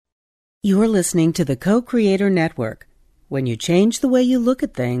You're listening to the Co-Creator Network. When you change the way you look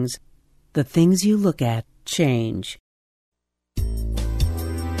at things, the things you look at change.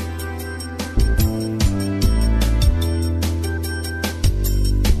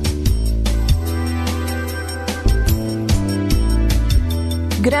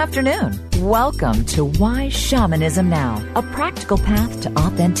 Good afternoon. Welcome to Why Shamanism Now, a practical path to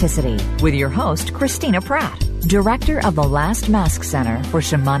authenticity with your host, Christina Pratt, Director of the Last Mask Center for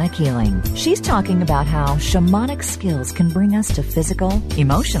Shamanic Healing. She's talking about how shamanic skills can bring us to physical,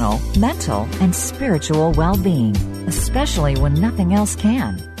 emotional, mental, and spiritual well-being, especially when nothing else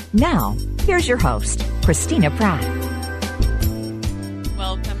can. Now, here's your host, Christina Pratt.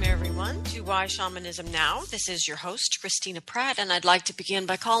 Welcome, everyone, to Why Shamanism Now. This is your host, Christina Pratt, and I'd like to begin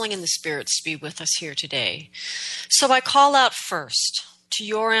by calling in the spirits to be with us here today. So I call out first to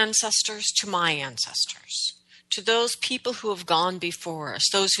your ancestors, to my ancestors, to those people who have gone before us,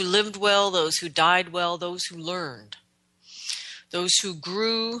 those who lived well, those who died well, those who learned, those who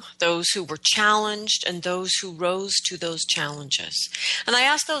grew, those who were challenged, and those who rose to those challenges. And I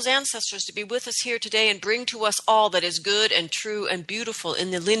ask those ancestors to be with us here today and bring to us all that is good and true and beautiful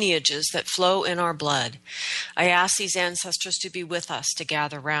in the lineages that flow in our blood. I ask these ancestors to be with us, to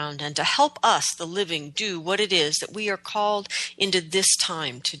gather round, and to help us, the living, do what it is that we are called into this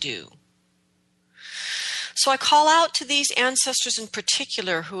time to do. So I call out to these ancestors in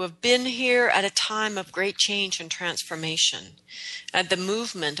particular who have been here at a time of great change and transformation, at the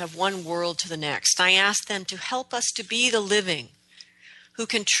movement of one world to the next. I ask them to help us to be the living, who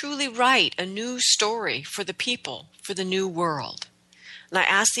can truly write a new story for the people, for the new world. And I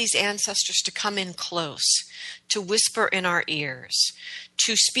ask these ancestors to come in close, to whisper in our ears,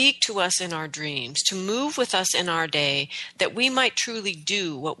 to speak to us in our dreams, to move with us in our day, that we might truly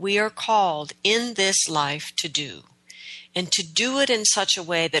do what we are called in this life to do, and to do it in such a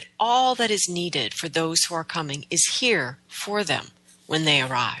way that all that is needed for those who are coming is here for them when they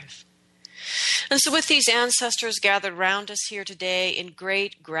arrive. And so with these ancestors gathered around us here today, in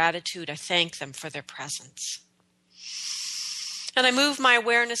great gratitude, I thank them for their presence. And I move my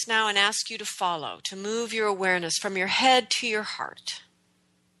awareness now and ask you to follow, to move your awareness from your head to your heart,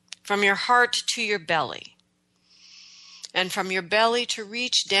 from your heart to your belly, and from your belly to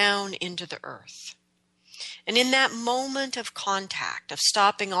reach down into the earth. And in that moment of contact, of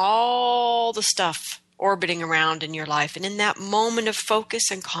stopping all the stuff orbiting around in your life, and in that moment of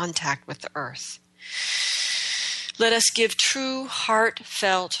focus and contact with the earth, let us give true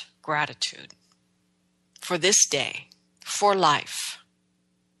heartfelt gratitude for this day, for life,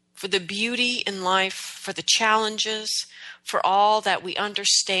 for the beauty in life, for the challenges, for all that we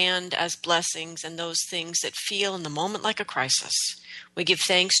understand as blessings and those things that feel in the moment like a crisis. We give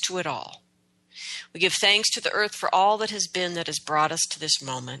thanks to it all. We give thanks to the earth for all that has been, that has brought us to this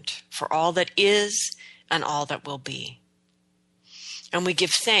moment, for all that is and all that will be. And we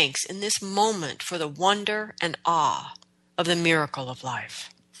give thanks in this moment for the wonder and awe of the miracle of life.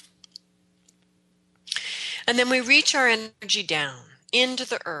 And then we reach our energy down into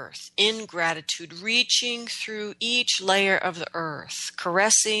the earth in gratitude, reaching through each layer of the earth,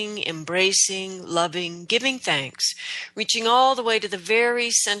 caressing, embracing, loving, giving thanks, reaching all the way to the very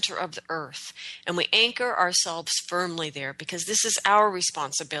center of the earth. And we anchor ourselves firmly there, because this is our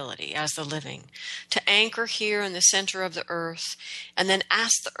responsibility as the living, to anchor here in the center of the earth, and then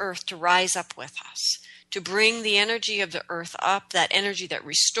ask the earth to rise up with us, to bring the energy of the earth up, that energy that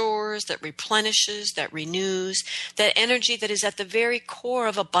restores, that replenishes, that renews, that energy that is at the very core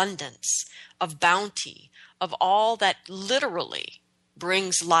of abundance, of bounty, of all that literally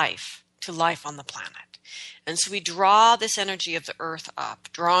brings life to life on the planet. And so we draw this energy of the earth up,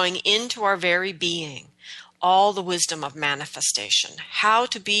 drawing into our very being all the wisdom of manifestation, how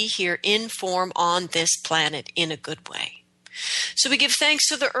to be here in form on this planet in a good way. So we give thanks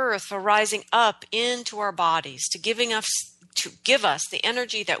to the earth for rising up into our bodies, to give us the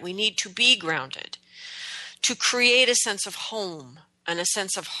energy that we need to be grounded, to create a sense of home and a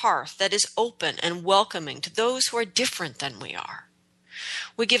sense of hearth that is open and welcoming to those who are different than we are.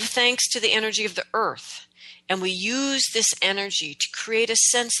 We give thanks to the energy of the earth, and we use this energy to create a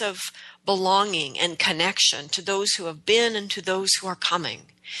sense of belonging and connection to those who have been and to those who are coming,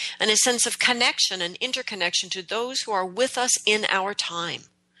 and a sense of connection and interconnection to those who are with us in our time,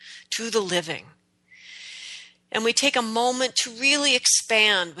 to the living. And we take a moment to really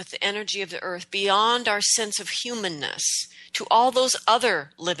expand with the energy of the earth beyond our sense of humanness to all those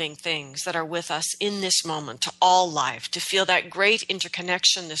other living things that are with us in this moment, to all life, to feel that great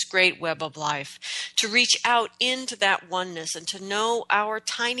interconnection, this great web of life, to reach out into that oneness and to know our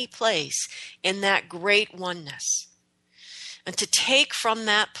tiny place in that great oneness. and to take from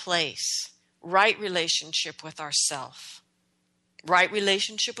that place right relationship with ourself, right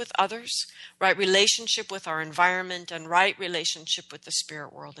relationship with others, right relationship with our environment, and right relationship with the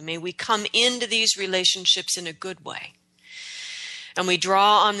spirit world. And may we come into these relationships in a good way. And we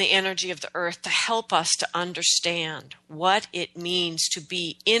draw on the energy of the earth to help us to understand what it means to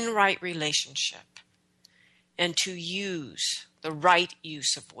be in right relationship and to use the right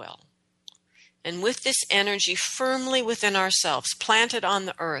use of will. And with this energy firmly within ourselves, planted on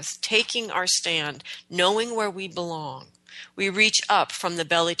the earth, taking our stand, knowing where we belong, we reach up from the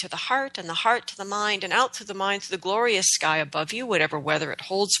belly to the heart, and the heart to the mind, and out through the mind to the glorious sky above you, whatever weather it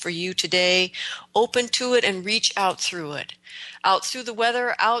holds for you today. Open to it and reach out through it. Out through the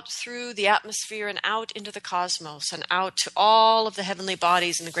weather, out through the atmosphere, and out into the cosmos, and out to all of the heavenly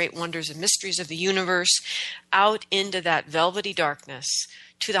bodies and the great wonders and mysteries of the universe, out into that velvety darkness,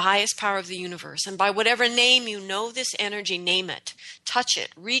 to the highest power of the universe. And by whatever name you know this energy, name it, touch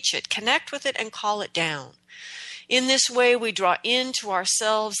it, reach it, connect with it, and call it down. In this way, we draw into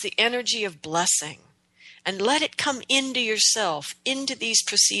ourselves the energy of blessing, and let it come into yourself, into these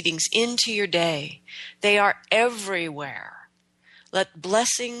proceedings, into your day. They are everywhere. Let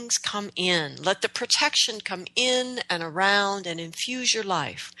blessings come in. Let the protection come in and around and infuse your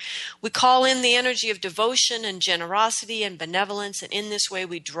life. We call in the energy of devotion and generosity and benevolence, and in this way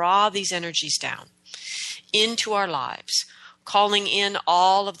we draw these energies down into our lives, calling in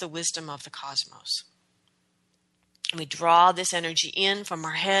all of the wisdom of the cosmos. We draw this energy in from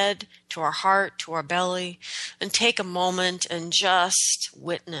our head to our heart to our belly, and take a moment and just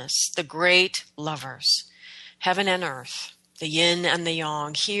witness the great lovers, heaven and earth, the yin and the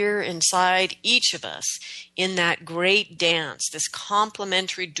yang, here inside each of us in that great dance, this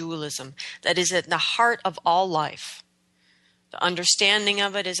complementary dualism that is at the heart of all life. The understanding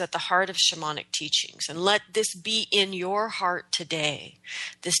of it is at the heart of shamanic teachings. And let this be in your heart today,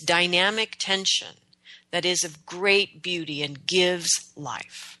 this dynamic tension that is of great beauty and gives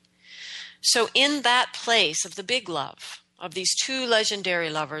life. So in that place of the big love, of these two legendary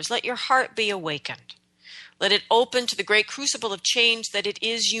lovers, let your heart be awakened. Let it open to the great crucible of change that it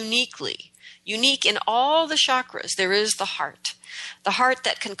is unique in all the chakras. There is the heart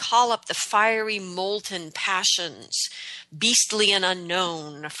that can call up the fiery, molten passions, beastly and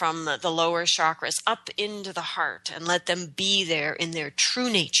unknown, from the lower chakras up into the heart, and let them be there in their true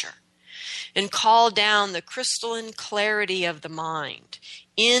nature. And call down the crystalline clarity of the mind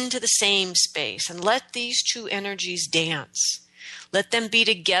into the same space, and let these two energies dance. Let them be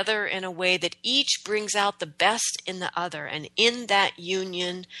together in a way that each brings out the best in the other, and in that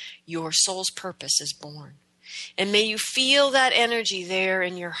union, your soul's purpose is born. And may you feel that energy there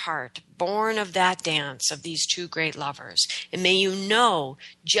in your heart, born of that dance of these two great lovers. And may you know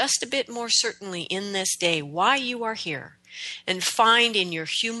just a bit more certainly in this day why you are here, and find in your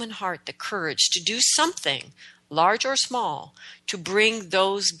human heart the courage to do something, large or small, to bring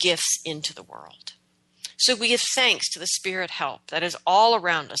those gifts into the world. So we give thanks to the spirit help that is all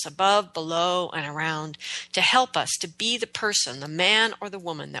around us, above, below, and around, to help us to be the person, the man or the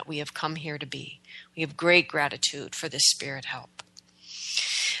woman that we have come here to be. We have great gratitude for this spirit help.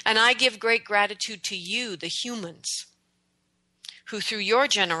 And I give great gratitude to you, the humans, who through your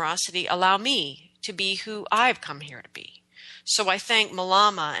generosity allow me to be who I've come here to be. So I thank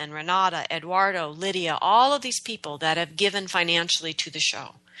Malama and Renata, Eduardo, Lydia, all of these people that have given financially to the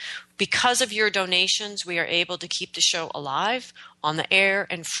show. Because of your donations, we are able to keep the show alive, on the air,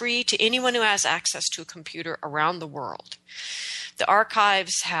 and free to anyone who has access to a computer around the world. The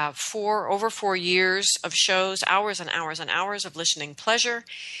archives have over 4 years of shows, hours and hours and hours of listening pleasure,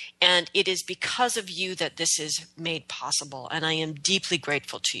 and it is because of you that this is made possible, and I am deeply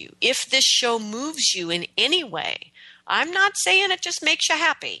grateful to you. If this show moves you in any way, I'm not saying it just makes you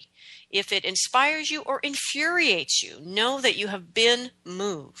happy. If it inspires you or infuriates you, know that you have been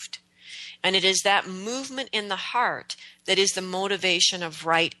moved. And it is that movement in the heart that is the motivation of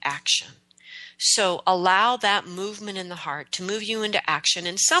right action. So allow that movement in the heart to move you into action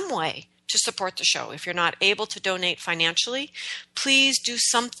in some way to support the show. If you're not able to donate financially, please do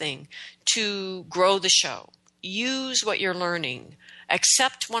something to grow the show. Use what you're learning.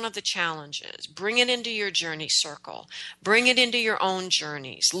 Accept one of the challenges. Bring it into your journey circle. Bring it into your own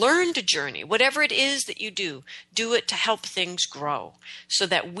journeys. Learn to journey. Whatever it is that you do it to help things grow so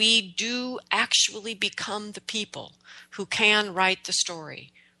that we do actually become the people who can write the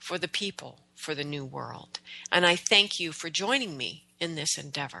story for the people, for the new world. And I thank you for joining me in this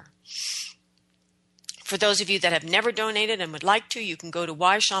endeavor. For those of you that have never donated and would like to, you can go to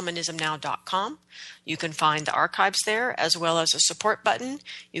whyshamanismnow.com. You can find the archives there as well as a support button.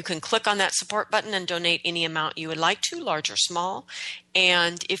 You can click on that support button and donate any amount you would like to, large or small.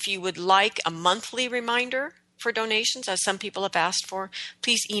 And if you would like a monthly reminder for donations, as some people have asked for,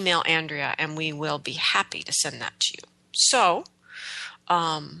 please email Andrea and we will be happy to send that to you. So,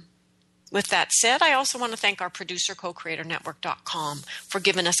 with that said, I also want to thank our producer, CoCreatorNetwork.com, for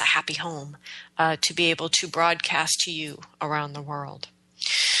giving us a happy home to be able to broadcast to you around the world.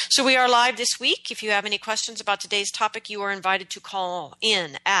 So we are live this week. If you have any questions about today's topic, you are invited to call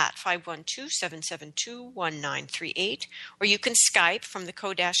in at 512-772-1938, or you can Skype from the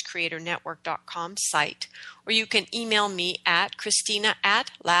co-creatornetwork.com site, or you can email me at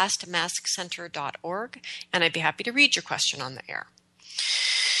Christina@lastmaskcenter.org, and I'd be happy to read your question on the air.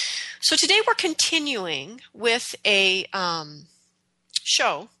 So today we're continuing with a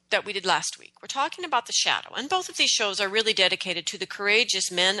show that we did last week. We're talking about the shadow, and both of these shows are really dedicated to the courageous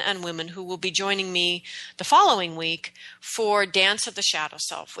men and women who will be joining me the following week for Dance of the Shadow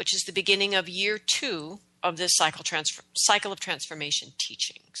Self, which is the beginning of year 2 of this cycle of transformation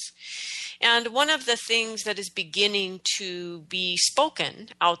teachings. And one of the things that is beginning to be spoken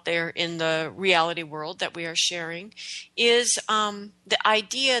out there in the reality world that we are sharing is the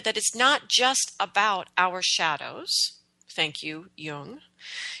idea that it's not just about our shadows. Thank you, Jung.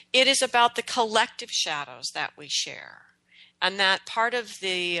 It is about the collective shadows that we share. And that part of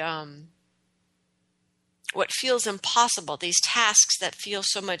the what feels impossible, these tasks that feel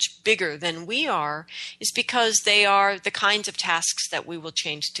so much bigger than we are, is because they are the kinds of tasks that we will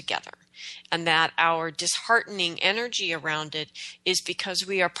change together. And that our disheartening energy around it is because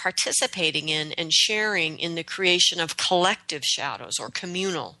we are participating in and sharing in the creation of collective shadows or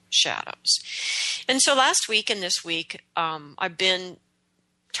communal shadows. And so last week and this week, I've been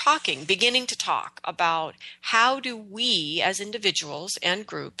beginning to talk about how do we as individuals and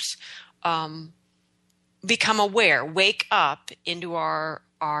groups become aware, wake up into our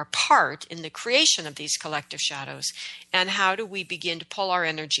part in the creation of these collective shadows, and how do we begin to pull our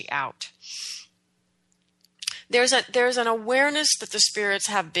energy out. There's an awareness that the spirits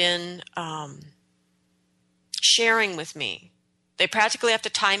have been sharing with me. They practically have to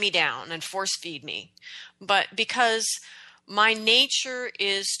tie me down and force feed me, but because my nature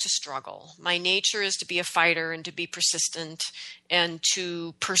is to struggle. My nature is to be a fighter and to be persistent and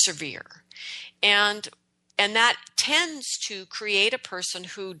to persevere. And that tends to create a person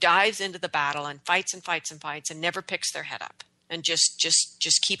who dives into the battle and fights and fights and fights and never picks their head up and just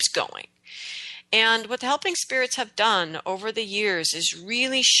keeps going. And what the helping spirits have done over the years is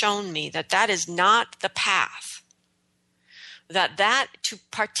really shown me that is not the path. That to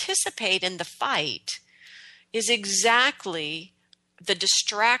participate in the fight is exactly the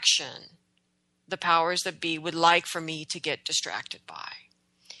distraction the powers that be would like for me to get distracted by.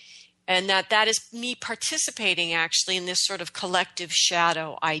 And that is me participating actually in this sort of collective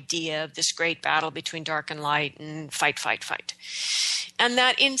shadow idea of this great battle between dark and light and fight, fight, fight. And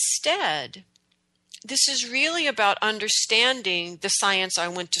that instead, this is really about understanding the science I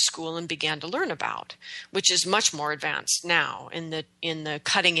went to school and began to learn about, which is much more advanced now in the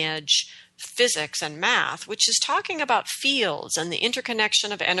cutting edge physics and math, which is talking about fields and the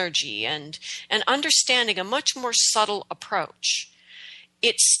interconnection of energy and understanding a much more subtle approach.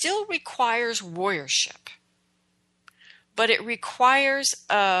 It still requires warriorship, but it requires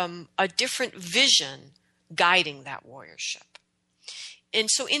a different vision guiding that warriorship. And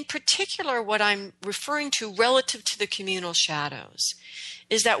so in particular, what I'm referring to relative to the communal shadows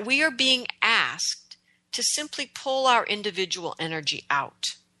is that we are being asked to simply pull our individual energy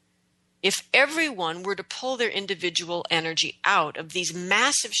out. If everyone were to pull their individual energy out of these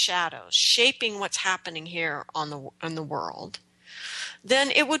massive shadows shaping what's happening here in the world,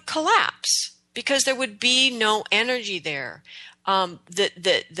 then it would collapse because there would be no energy there.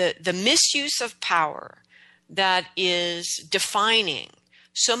 The misuse of power that is defining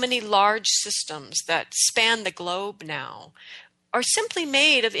so many large systems that span the globe now are simply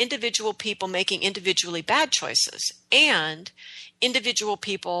made of individual people making individually bad choices and individual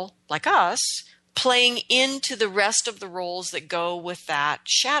people like us playing into the rest of the roles that go with that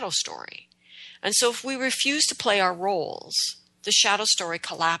shadow story. And so if we refuse to play our roles, the shadow story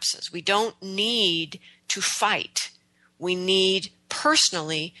collapses. We don't need to fight. We need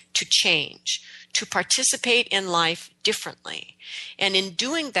personally to change, to participate in life differently. And in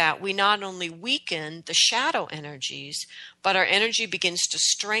doing that, we not only weaken the shadow energies, but our energy begins to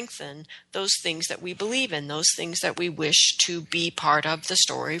strengthen those things that we believe in, those things that we wish to be part of the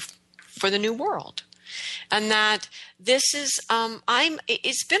story for the new world. And that this is,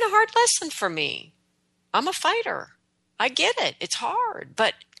 it's been a hard lesson for me I'm a fighter. I get it. It's hard.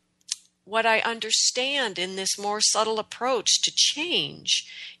 But what I understand in this more subtle approach to change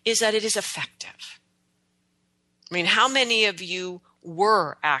is that it is effective. I mean, how many of you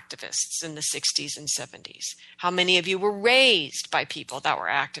were activists in the 60s and 70s? How many of you were raised by people that were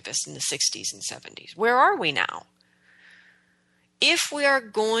activists in the 60s and 70s? Where are we now? If we are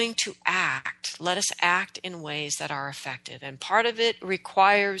going to act, let us act in ways that are effective. And part of it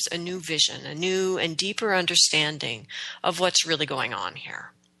requires a new vision, a new and deeper understanding of what's really going on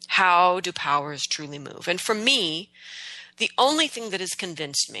here. How do powers truly move? And for me, the only thing that has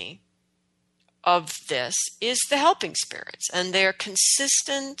convinced me of this is the helping spirits and their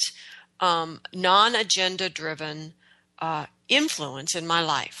consistent, non-agenda driven influence in my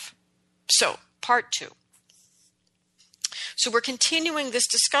life. So, part 2. So we're continuing this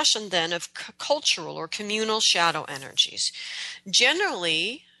discussion then of cultural or communal shadow energies.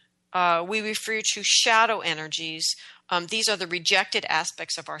 Generally, we refer to shadow energies. These are the rejected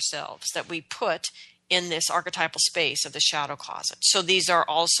aspects of ourselves that we put in this archetypal space of the shadow closet. So these are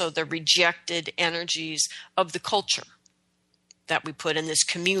also the rejected energies of the culture that we put in this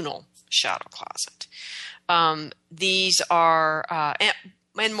communal shadow closet. These are,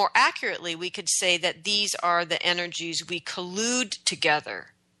 and more accurately, we could say that these are the energies we collude together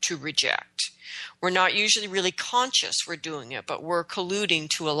to reject. We're not usually really conscious we're doing it, but we're colluding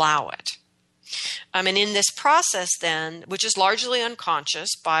to allow it. And in this process then, which is largely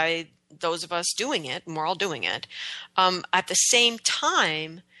unconscious by those of us doing it, and we're all doing it, at the same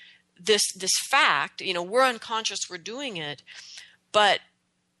time, this fact, we're unconscious we're doing it, but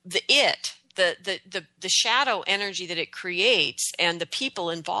the shadow energy that it creates and the people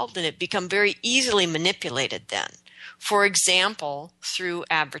involved in it become very easily manipulated then. For example, through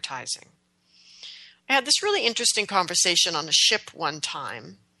advertising. I had this really interesting conversation on a ship one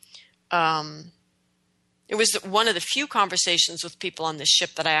time. It was one of the few conversations with people on the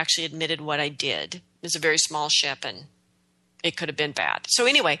ship that I actually admitted what I did. It was a very small ship and it could have been bad. So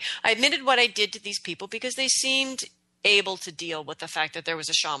anyway, I admitted what I did to these people because they seemed able to deal with the fact that there was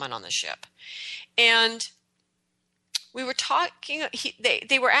a shaman on the ship. And we were talking,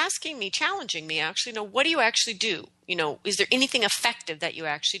 they were asking me, challenging me actually, what do you actually do? Is there anything effective that you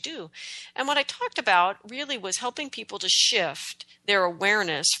actually do? And what I talked about really was helping people to shift their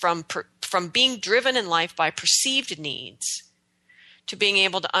awareness from being driven in life by perceived needs to being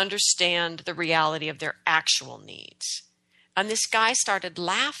able to understand the reality of their actual needs. And this guy started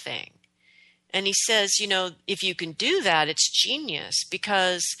laughing. And he says, if you can do that, it's genius,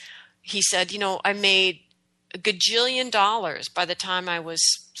 because he said, I made a gajillion dollars by the time I was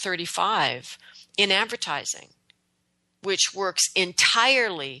 35 in advertising, which works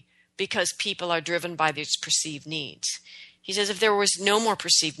entirely because people are driven by these perceived needs. He says, if there was no more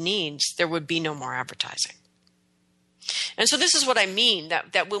perceived needs, there would be no more advertising. And so this is what I mean,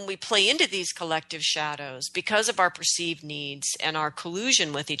 that when we play into these collective shadows, because of our perceived needs and our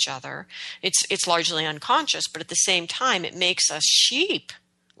collusion with each other, it's largely unconscious, but at the same time, it makes us sheep,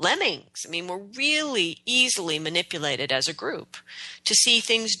 lemmings. We're really easily manipulated as a group to see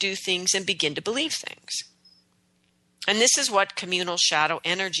things, do things, and begin to believe things. And this is what communal shadow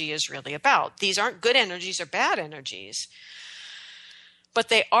energy is really about. These aren't good energies or bad energies, but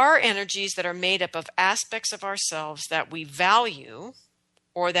they are energies that are made up of aspects of ourselves that we value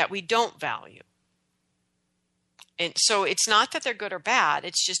or that we don't value. And so it's not that they're good or bad,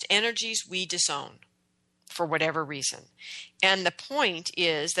 it's just energies we disown for whatever reason. And the point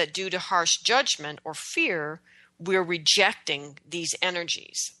is that due to harsh judgment or fear, we're rejecting these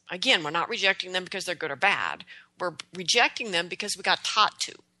energies. Again, we're not rejecting them because they're good or bad. We're rejecting them because we got taught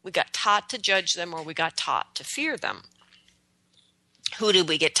to. We got taught to judge them, or we got taught to fear them. Who did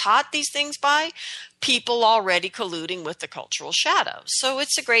we get taught these things by? People already colluding with the cultural shadows. So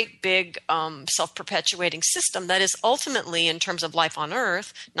it's a great big self-perpetuating system that is ultimately, in terms of life on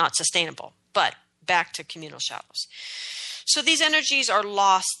Earth, not sustainable. But back to communal shadows. So these energies are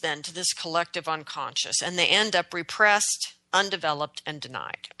lost then to this collective unconscious, and they end up repressed, undeveloped, and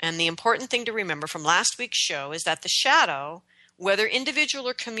denied. And the important thing to remember from last week's show is that the shadow, whether individual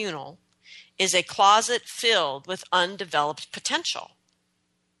or communal, is a closet filled with undeveloped potential.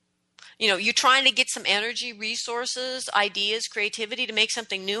 You're trying to get some energy, resources, ideas, creativity to make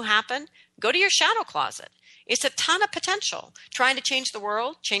something new happen. Go to your shadow closet. It's a ton of potential. Trying to change the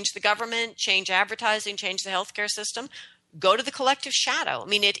world, change the government, change advertising, change the healthcare system. Go to the collective shadow.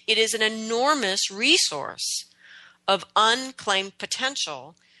 It is an enormous resource of unclaimed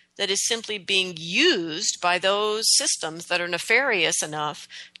potential that is simply being used by those systems that are nefarious enough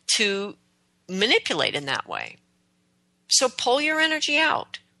to manipulate in that way. So pull your energy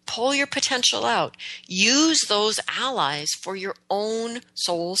out. Pull your potential out. Use those allies for your own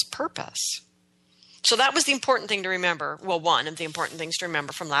soul's purpose. So that was the important thing to remember. Well, one of the important things to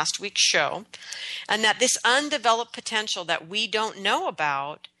remember from last week's show. And that this undeveloped potential that we don't know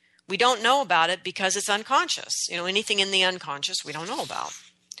about it because it's unconscious. Anything in the unconscious we don't know about.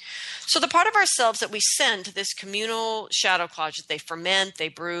 So the part of ourselves that we send to this communal shadow closet, they ferment, they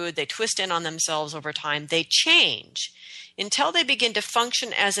brood, they twist in on themselves over time, they change until they begin to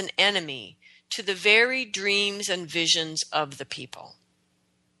function as an enemy to the very dreams and visions of the people.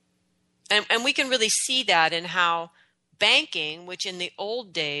 And we can really see that in how banking, which in the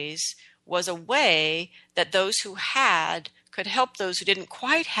old days was a way that those who had could help those who didn't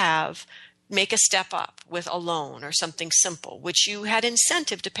quite have make a step up with a loan or something simple, which you had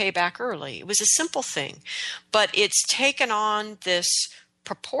incentive to pay back early. It was a simple thing, but it's taken on this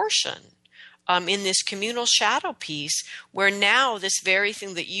proportion in this communal shadow piece where now this very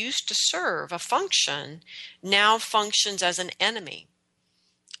thing that used to serve a function now functions as an enemy.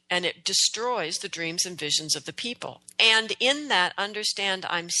 And it destroys the dreams and visions of the people. And in that, understand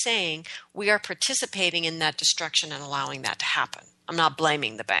I'm saying we are participating in that destruction and allowing that to happen. I'm not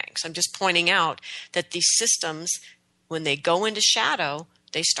blaming the banks. I'm just pointing out that these systems, when they go into shadow,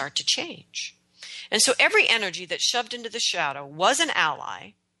 they start to change. And so every energy that's shoved into the shadow was an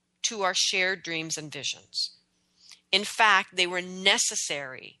ally to our shared dreams and visions. In fact, they were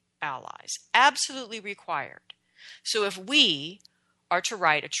necessary allies, absolutely required. So if we are to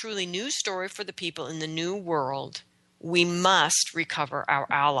write a truly new story for the people in the new world, we must recover our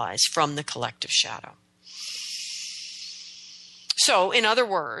allies from the collective shadow. So, in other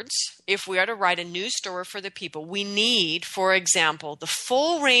words, if we are to write a new story for the people, we need, for example, the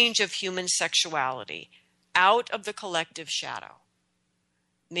full range of human sexuality out of the collective shadow.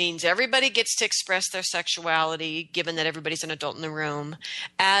 Means everybody gets to express their sexuality, given that everybody's an adult in the room,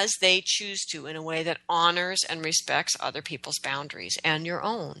 as they choose to, in a way that honors and respects other people's boundaries and your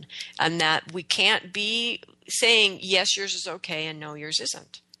own. And that we can't be saying, yes, yours is okay, and no, yours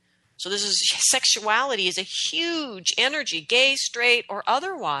isn't. So sexuality is a huge energy, gay, straight, or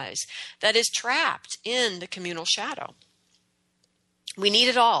otherwise, that is trapped in the communal shadow. We need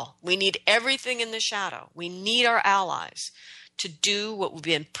it all. We need everything in the shadow. We need our allies to do what we've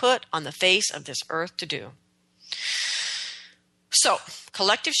been put on the face of this earth to do. So,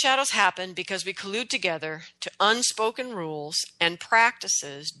 collective shadows happen because we collude together to unspoken rules and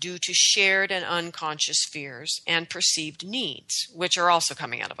practices due to shared and unconscious fears and perceived needs, which are also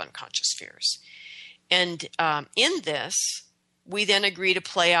coming out of unconscious fears. And in this, we then agree to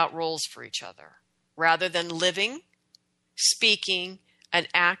play out roles for each other, rather than living, speaking, and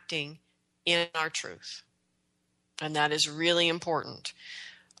acting in our truth. And that is really important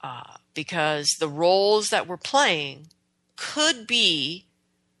because the roles that we're playing could be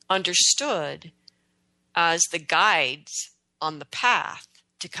understood as the guides on the path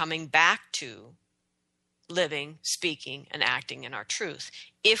to coming back to living, speaking, and acting in our truth,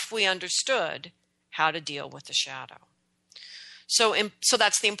 if we understood how to deal with the shadow. So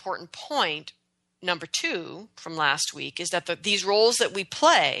that's the important point. Number 2 from last week is that these roles that we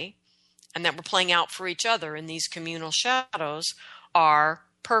play and that we're playing out for each other in these communal shadows are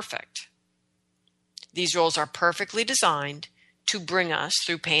perfect. These roles are perfectly designed to bring us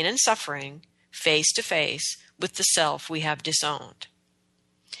through pain and suffering face to face with the self we have disowned.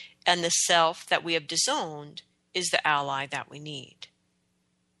 And the self that we have disowned is the ally that we need.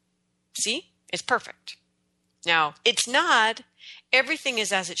 See? It's perfect. Now, it's not everything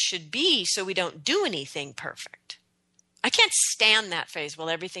is as it should be, so we don't do anything perfect. I can't stand that phrase, well,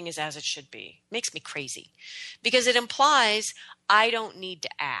 everything is as it should be. It makes me crazy because it implies I don't need to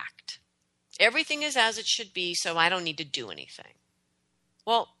act. Everything is as it should be, so I don't need to do anything.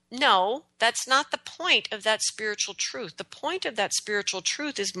 Well, no, that's not the point of that spiritual truth. The point of that spiritual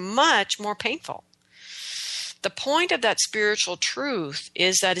truth is much more painful. The point of that spiritual truth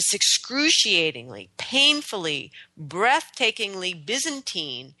is that it's excruciatingly, painfully, breathtakingly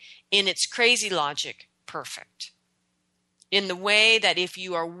Byzantine in its crazy logic perfect. In the way that if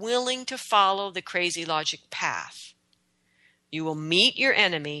you are willing to follow the crazy logic path, you will meet your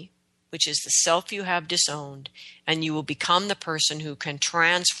enemy, which is the self you have disowned, and you will become the person who can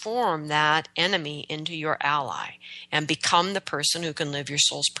transform that enemy into your ally and become the person who can live your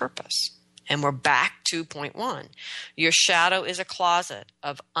soul's purpose. And we're back to point 1. Your shadow is a closet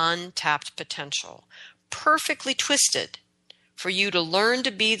of untapped potential, perfectly twisted for you to learn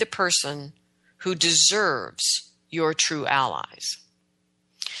to be the person who deserves your true allies.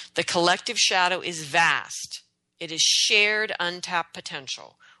 The collective shadow is vast. It is shared untapped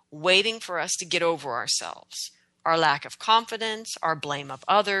potential, waiting for us to get over ourselves, our lack of confidence, our blame of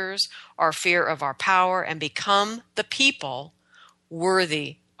others, our fear of our power, and become the people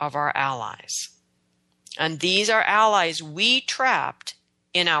worthy of our allies. And these are allies we trapped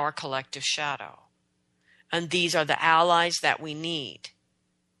in our collective shadow. And these are the allies that we need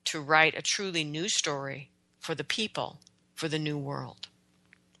to write a truly new story for the people, for the new world.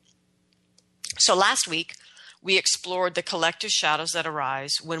 So last week, we explored the collective shadows that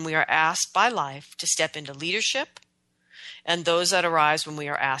arise when we are asked by life to step into leadership, and those that arise when we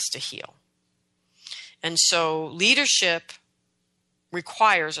are asked to heal. And so leadership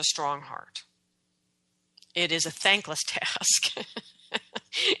requires a strong heart. It is a thankless task.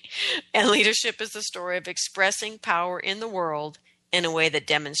 And leadership is the story of expressing power in the world in a way that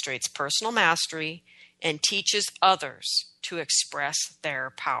demonstrates personal mastery and teaches others to express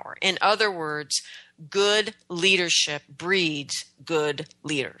their power. In other words, good leadership breeds good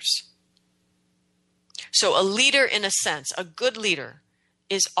leaders. So a leader, in a sense, a good leader,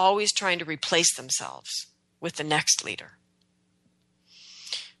 is always trying to replace themselves with the next leader.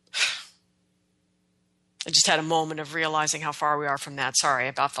 I just had a moment of realizing how far we are from that. Sorry, I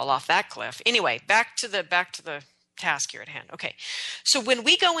about fell off that cliff. Anyway, back to the task here at hand. Okay, so when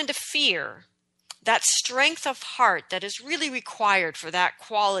we go into fear, that strength of heart that is really required for that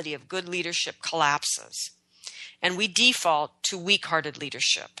quality of good leadership collapses. And we default to weak-hearted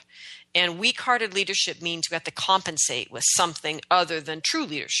leadership. And weak-hearted leadership means we have to compensate with something other than true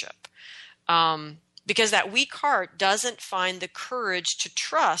leadership. Because that weak heart doesn't find the courage to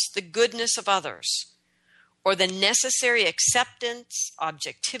trust the goodness of others or the necessary acceptance,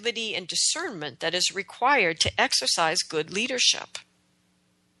 objectivity, and discernment that is required to exercise good leadership.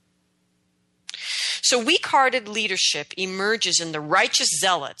 So weak-hearted leadership emerges in the righteous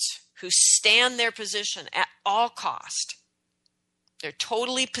zealots who stand their position at all cost. They're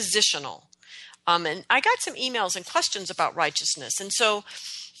totally positional. And I got some emails and questions about righteousness. And so,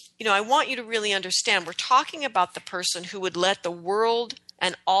 I want you to really understand, we're talking about the person who would let the world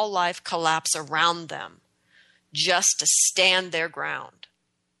and all life collapse around them just to stand their ground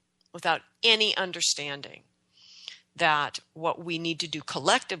without any understanding that what we need to do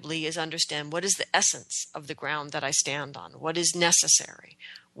collectively is understand what is the essence of the ground that I stand on, what is necessary,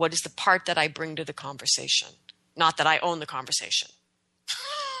 what is the part that I bring to the conversation, not that I own the conversation.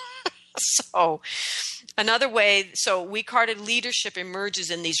 So another way, weak-hearted leadership emerges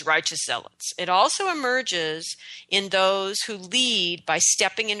in these righteous zealots. It also emerges in those who lead by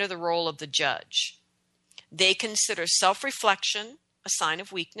stepping into the role of the judge. They consider self-reflection a sign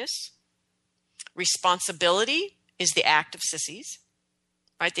of weakness. Responsibility is the act of sissies,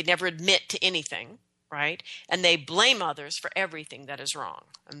 right? They never admit to anything, right? And they blame others for everything that is wrong.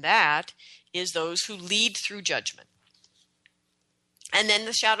 And that is those who lead through judgment. And then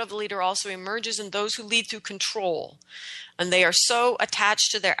the shadow of the leader also emerges in those who lead through control. And they are so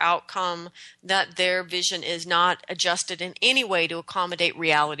attached to their outcome that their vision is not adjusted in any way to accommodate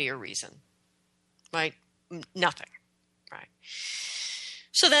reality or reason, right? Nothing, right?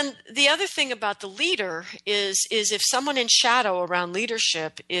 So then the other thing about the leader is if someone in shadow around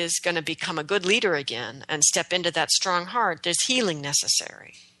leadership is going to become a good leader again and step into that strong heart, there's healing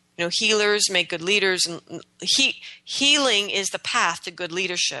necessary. Healers make good leaders, and healing is the path to good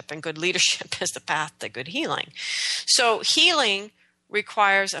leadership, and good leadership is the path to good healing. So healing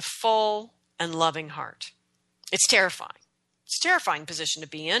requires a full and loving heart. It's terrifying. It's a terrifying position to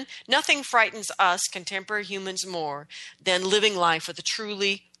be in. Nothing frightens us contemporary humans more than living life with a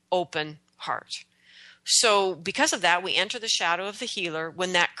truly open heart. So because of that, we enter the shadow of the healer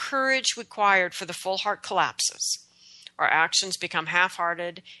when that courage required for the full heart collapses. Our actions become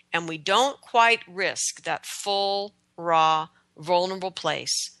half-hearted, and we don't quite risk that full, raw, vulnerable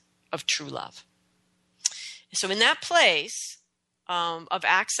place of true love. So in that place of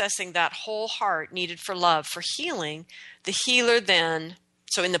accessing that whole heart needed for love, for healing, the healer then,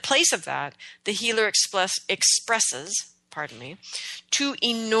 so in the place of that, the healer expresses two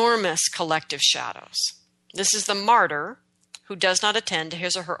enormous collective shadows. This is the martyr who does not attend to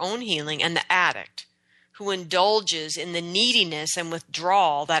his or her own healing, and the addict who indulges in the neediness and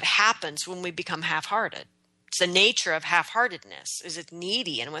withdrawal that happens when we become half-hearted. It's the nature of half-heartedness, is it's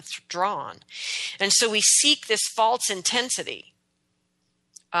needy and withdrawn. And so we seek this false intensity.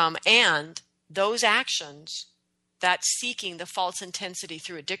 And those actions, that seeking the false intensity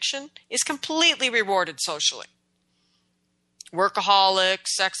through addiction, is completely rewarded socially. Workaholics,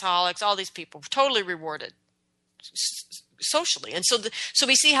 sexaholics, all these people, totally rewarded socially. And so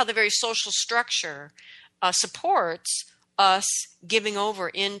we see how the very social structure supports us giving over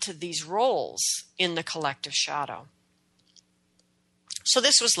into these roles in the collective shadow. So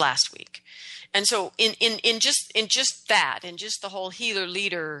this was last week. And so in just the whole healer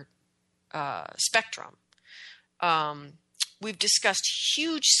leader spectrum, we've discussed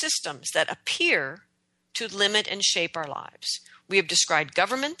huge systems that appear to limit and shape our lives. We have described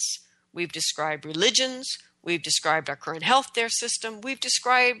governments, we've described religions, we've described our current healthcare system, we've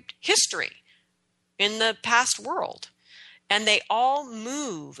described history in the past world. And they all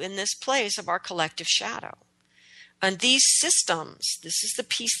move in this place of our collective shadow. And these systems, this is the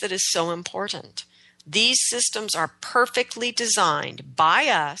piece that is so important. These systems are perfectly designed by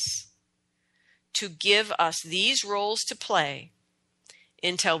us to give us these roles to play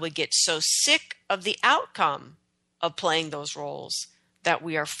until we get so sick of the outcome of playing those roles that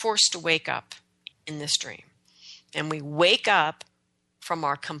we are forced to wake up in this dream. And we wake up from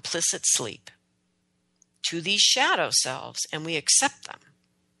our complicit sleep to these shadow selves, and we accept them.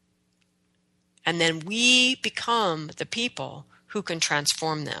 And then we become the people who can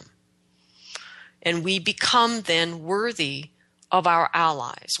transform them. And we become then worthy of our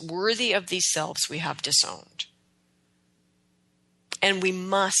allies, worthy of these selves we have disowned. And we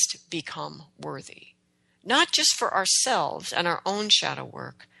must become worthy, not just for ourselves and our own shadow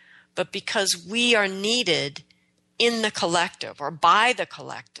work, but because we are needed in the collective or by the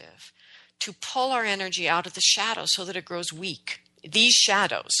collective to pull our energy out of the shadow so that it grows weak. These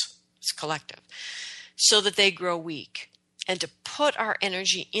shadows, it's collective, so that they grow weak, and to put our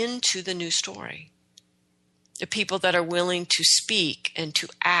energy into the new story. The people that are willing to speak and to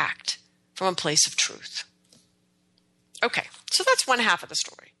act from a place of truth. Okay, so that's one half of the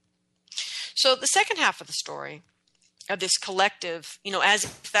story. So the second half of the story of this collective, as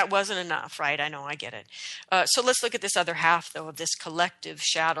if that wasn't enough, right? I know, I get it. So let's look at this other half, though, of this collective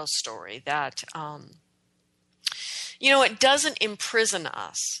shadow story that, it doesn't imprison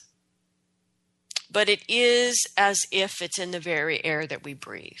us, but it is as if it's in the very air that we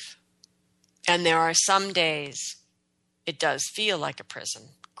breathe. And there are some days it does feel like a prison,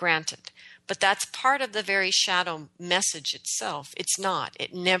 granted. But that's part of the very shadow message itself. It's not.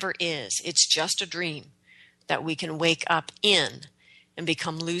 It never is. It's just a dream that we can wake up in and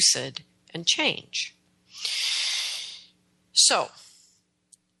become lucid and change. So,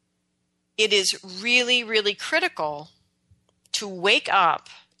 it is really, really critical to wake up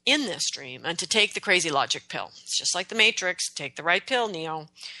in this dream and to take the crazy logic pill. It's just like the Matrix. Take the right pill, Neo.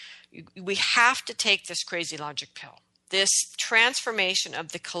 We have to take this crazy logic pill. This transformation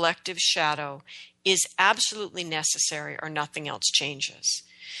of the collective shadow is absolutely necessary, or nothing else changes.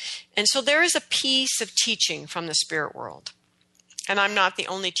 And so there is a piece of teaching from the spirit world. And I'm not the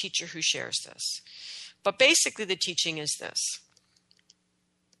only teacher who shares this. But basically the teaching is this.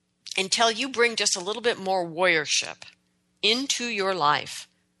 Until you bring just a little bit more warriorship into your life,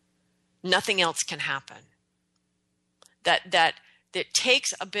 nothing else can happen. That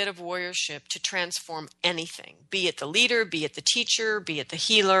takes a bit of warriorship to transform anything, be it the leader, be it the teacher, be it the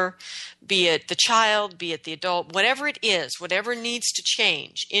healer, be it the child, be it the adult, whatever it is, whatever needs to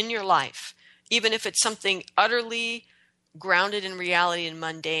change in your life, even if it's something utterly grounded in reality and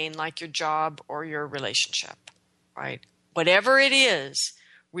mundane like your job or your relationship, right? Whatever it is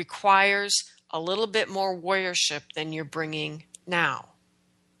requires a little bit more warriorship than you're bringing now.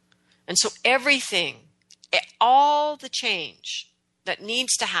 And so everything, all the change that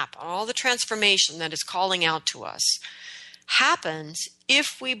needs to happen, all the transformation that is calling out to us, happens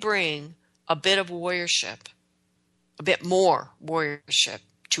if we bring a bit of warriorship, a bit more warriorship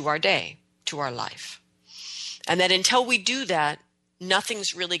to our day, to our life. And that until we do that,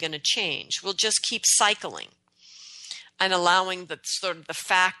 nothing's really going to change. We'll just keep cycling and allowing the sort of the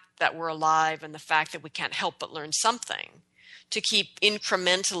fact that we're alive and the fact that we can't help but learn something to keep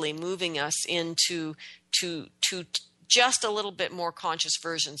incrementally moving us into to just a little bit more conscious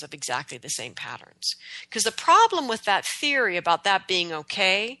versions of exactly the same patterns. Because the problem with that theory about that being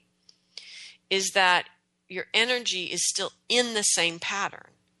okay is that your energy is still in the same pattern,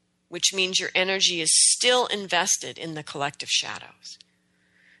 which means your energy is still invested in the collective shadows.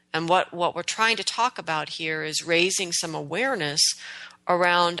 And what we're trying to talk about here is raising some awareness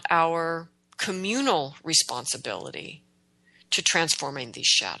around our communal responsibility to transforming these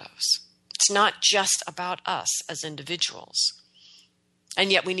shadows. It's not just about us as individuals.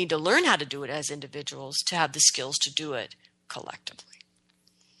 And yet we need to learn how to do it as individuals to have the skills to do it collectively.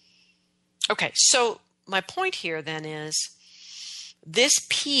 Okay, so my point here then is this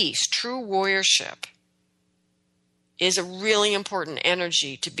piece, true warriorship, is a really important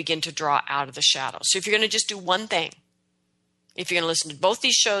energy to begin to draw out of the shadows. So if you're going to just do one thing, if you're going to listen to both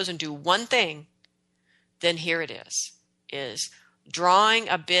these shows and do one thing, then here it is drawing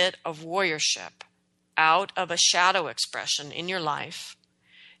a bit of warriorship out of a shadow expression in your life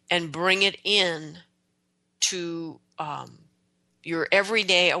and bring it in to your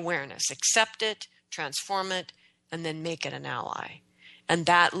everyday awareness. Accept it, transform it, and then make it an ally. And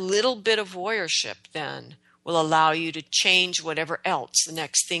that little bit of warriorship then will allow you to change whatever else the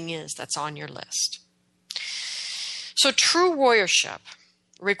next thing is that's on your list. So true warriorship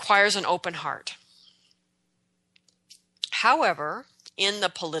requires an open heart. However, in the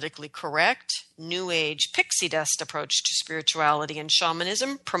politically correct, New Age pixie dust approach to spirituality and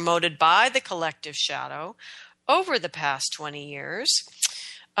shamanism promoted by the collective shadow over the past 20 years,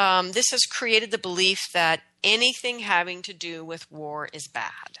 this has created the belief that anything having to do with war is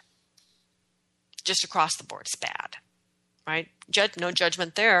bad. Just across the board, it's bad, right? No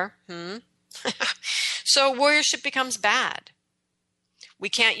judgment there. So warriorship becomes bad. We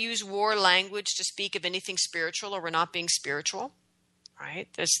can't use war language to speak of anything spiritual, or we're not being spiritual, right?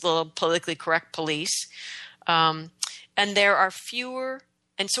 There's a little politically correct police. And there are fewer.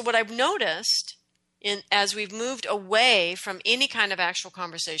 And so what I've noticed as we've moved away from any kind of actual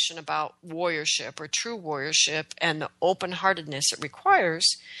conversation about warriorship or true warriorship and the open-heartedness it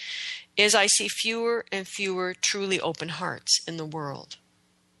requires, is I see fewer and fewer truly open hearts in the world.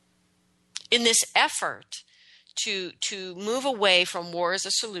 In this effort to move away from war as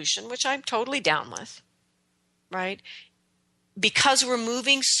a solution, which I'm totally down with, right? Because we're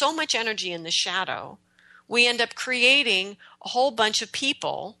moving so much energy in the shadow, we end up creating a whole bunch of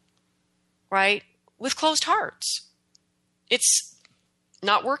people, right, with closed hearts. It's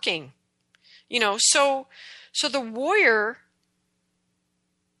not working. So the warrior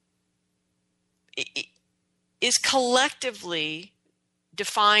is collectively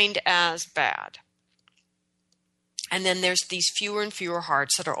defined as bad. And then there's these fewer and fewer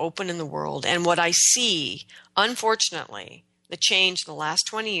hearts that are open in the world. And what I see, unfortunately, the change in the last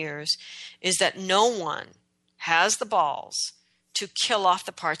 20 years is that no one has the balls to kill off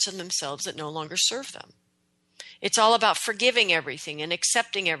the parts of themselves that no longer serve them. It's all about forgiving everything and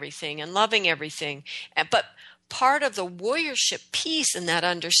accepting everything and loving everything. But part of the warriorship piece in that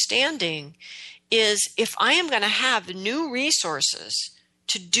understanding is, if I am going to have new resources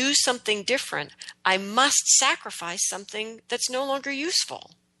to do something different, I must sacrifice something that's no longer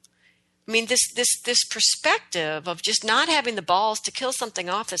useful. I mean, this perspective of just not having the balls to kill something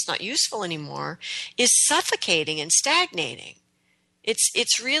off that's not useful anymore is suffocating and stagnating.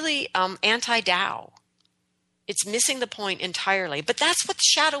 It's really anti-Tao. It's missing the point entirely. But that's what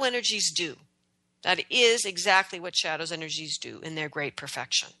shadow energies do. That is exactly what shadows energies do in their great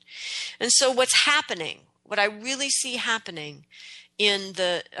perfection. And so what's happening, what I really see happening in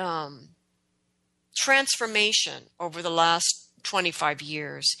the transformation over the last 25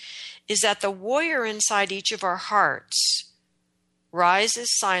 years is that the warrior inside each of our hearts rises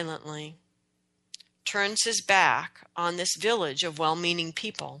silently, turns his back on this village of well-meaning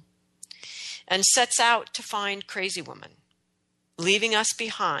people, and sets out to find Crazy Woman, leaving us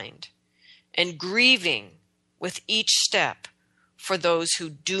behind and grieving with each step for those who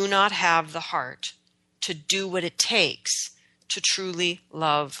do not have the heart to do what it takes to truly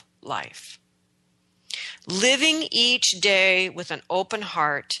love life. Living each day with an open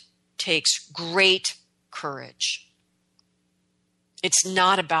heart takes great courage. It's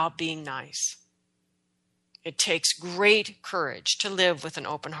not about being nice. It takes great courage to live with an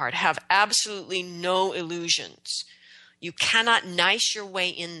open heart. Have absolutely no illusions. You cannot nice your way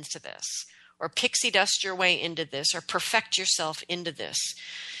into this, or pixie dust your way into this, or perfect yourself into this.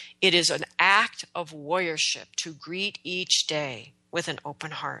 It is an act of warriorship to greet each day with an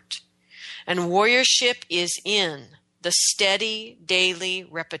open heart. And warriorship is in the steady daily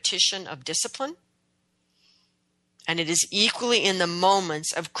repetition of discipline. And it is equally in the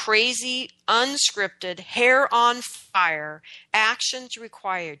moments of crazy, unscripted, hair on fire actions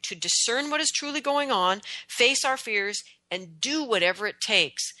required to discern what is truly going on, face our fears, and do whatever it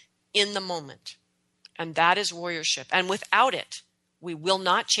takes in the moment. And that is warriorship. And without it, we will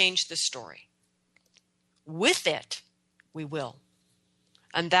not change the story. With it, we will.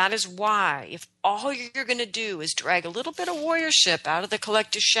 And that is why, if all you're going to do is drag a little bit of warriorship out of the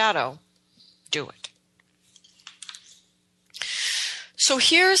collective shadow, do it. So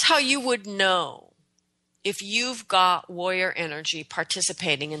here's how you would know if you've got warrior energy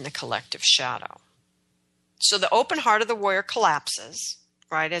participating in the collective shadow. So the open heart of the warrior collapses,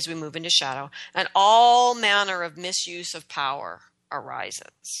 right, as we move into shadow, and all manner of misuse of power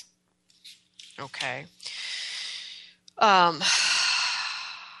arises. Okay. And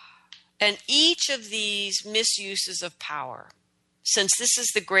each of these misuses of power, since this is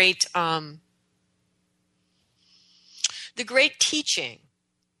the great teaching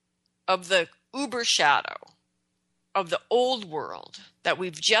of the uber shadow of the old world that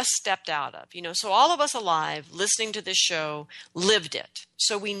we've just stepped out of. So all of us alive listening to this show lived it.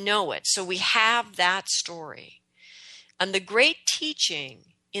 So we know it. So we have that story. And the great teaching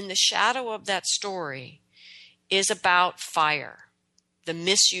in the shadow of that story is about fire, the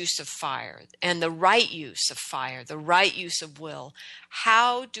misuse of fire, and the right use of fire, the right use of will.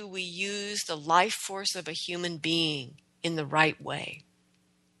 How do we use the life force of a human being in the right way?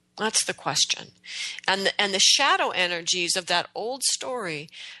 That's the question. And the shadow energies of that old story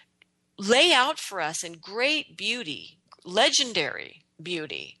lay out for us in great beauty, legendary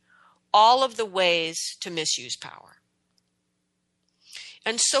beauty, all of the ways to misuse power.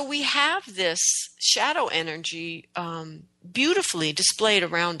 And so we have this shadow energy beautifully displayed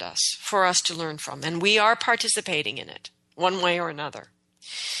around us for us to learn from. And we are participating in it one way or another.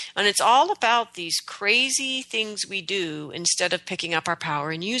 And it's all about these crazy things we do instead of picking up our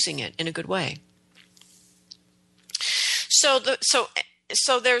power and using it in a good way. So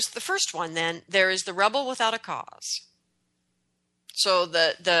there's the first one then. There is the rebel without a cause. So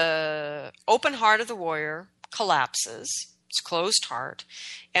the open heart of the warrior collapses. It's closed heart.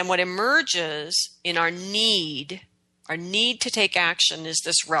 And what emerges in our need to take action is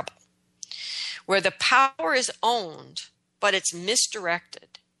this rebel, where the power is owned, but it's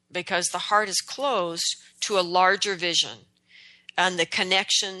misdirected because the heart is closed to a larger vision and the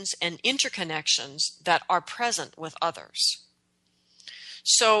connections and interconnections that are present with others.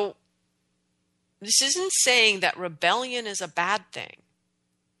 So this isn't saying that rebellion is a bad thing,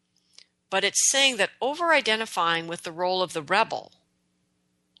 but it's saying that over-identifying with the role of the rebel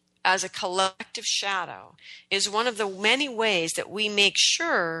as a collective shadow is one of the many ways that we make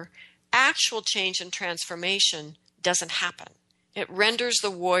sure actual change and transformation doesn't happen. It renders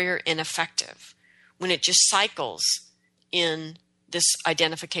the warrior ineffective when it just cycles in this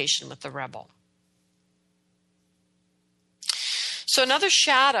identification with the rebel. So another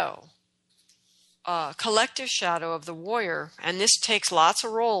shadow, collective shadow of the warrior, and this takes lots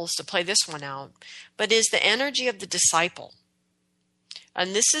of roles to play this one out, but is the energy of the disciple.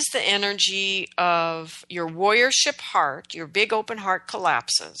 And this is the energy of your warriorship heart, your big open heart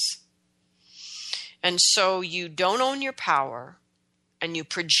collapses. And so you don't own your power and you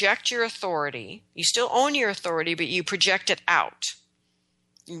project your authority. You still own your authority, but you project it out.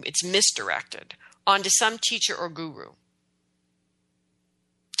 It's misdirected onto some teacher or guru.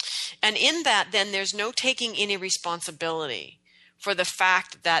 And in that, then there's no taking any responsibility for the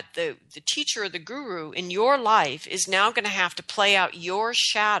fact that the teacher or the guru in your life is now going to have to play out your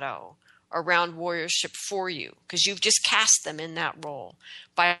shadow around warriorship for you, because you've just cast them in that role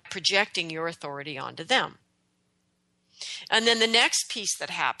by projecting your authority onto them. And then the next piece that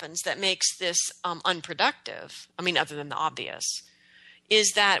happens that makes this unproductive, other than the obvious,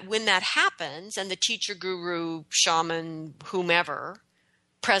 is that when that happens and the teacher, guru, shaman, whomever,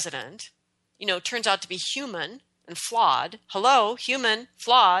 president, turns out to be human and flawed. Hello, human,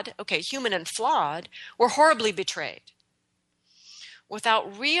 flawed. Okay, human and flawed. We're horribly betrayed.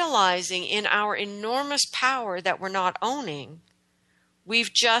 Without realizing in our enormous power that we're not owning,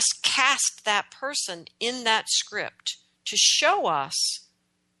 we've just cast that person in that script to show us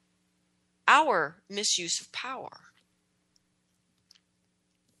our misuse of power.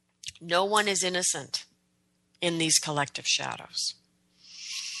 No one is innocent in these collective shadows.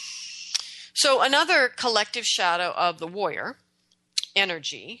 So another collective shadow of the warrior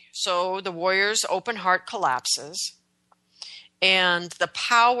energy. So the warrior's open heart collapses, and the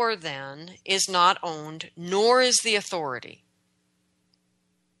power then is not owned, nor is the authority.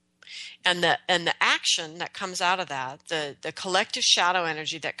 And the action that comes out of that, the collective shadow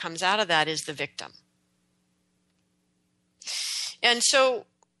energy that comes out of that is the victim. And so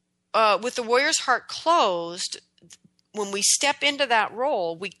with the warrior's heart closed, when we step into that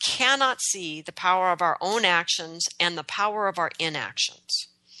role, we cannot see the power of our own actions and the power of our inactions.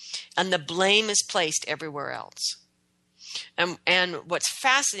 And the blame is placed everywhere else. And what's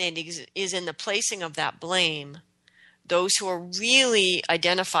fascinating is in the placing of that blame, those who are really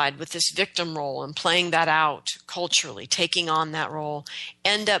identified with this victim role and playing that out culturally, taking on that role,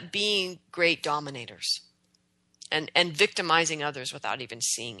 end up being great dominators and victimizing others without even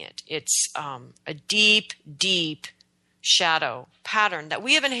seeing it. It's a deep, deep shadow pattern that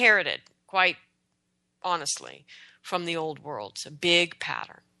we have inherited, quite honestly, from the old world. It's a big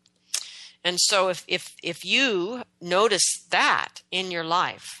pattern. And so if you notice that in your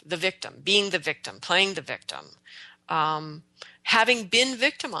life, the victim, being the victim, playing the victim, having been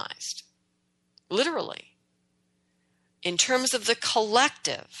victimized, literally, in terms of the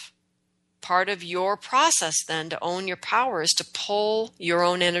collective, part of your process then to own your power is to pull your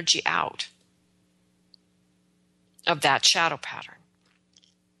own energy out of that shadow pattern.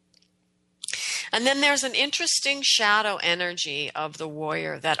 And then there's an interesting shadow energy of the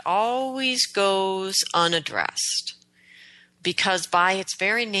warrior that always goes unaddressed because by its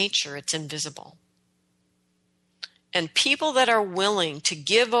very nature, it's invisible. And people that are willing to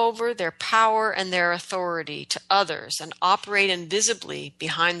give over their power and their authority to others and operate invisibly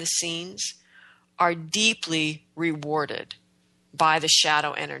behind the scenes are deeply rewarded by the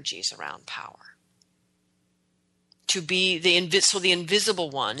shadow energies around power. To be the invisible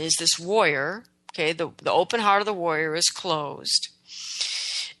one is this warrior. Okay, the open heart of the warrior is closed.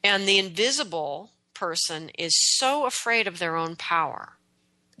 And the invisible person is so afraid of their own power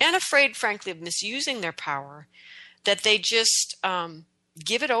and afraid, frankly, of misusing their power that they just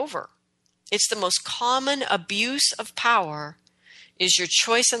give it over. It's the most common abuse of power is your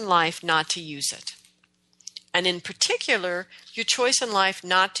choice in life not to use it. And in particular, your choice in life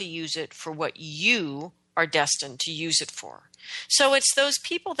not to use it for what you are destined to use it for. So it's those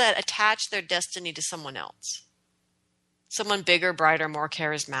people that attach their destiny to someone else. Someone bigger, brighter, more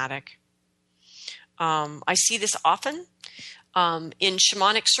charismatic. I see this often in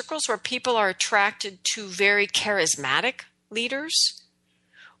shamanic circles where people are attracted to very charismatic leaders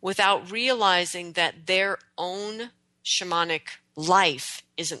without realizing that their own shamanic life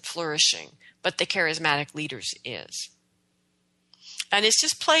isn't flourishing, but the charismatic leaders is. And it's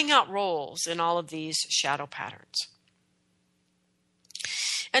just playing out roles in all of these shadow patterns.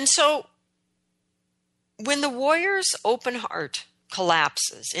 And so when the warrior's open heart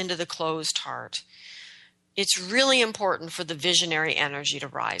collapses into the closed heart, it's really important for the visionary energy to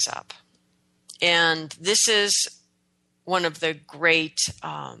rise up. And this is one of the great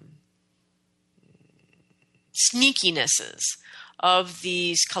sneakinesses of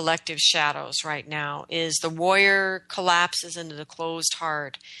these collective shadows right now is the warrior collapses into the closed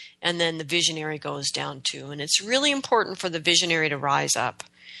heart and then the visionary goes down too. And it's really important for the visionary to rise up.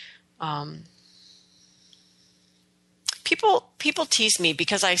 People tease me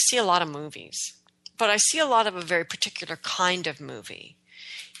because I see a lot of movies, but I see a lot of a very particular kind of movie.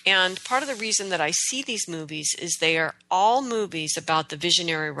 And part of the reason that I see these movies is they are all movies about the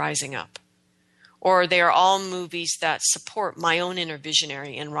visionary rising up. Or they are all movies that support my own inner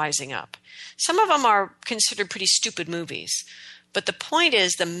visionary in rising up. Some of them are considered pretty stupid movies. But the point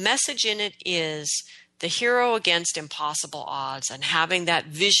is, the message in it is the hero against impossible odds and having that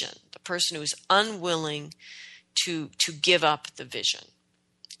vision, the person who is unwilling to give up the vision.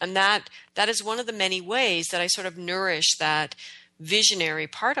 And that is one of the many ways that I sort of nourish that visionary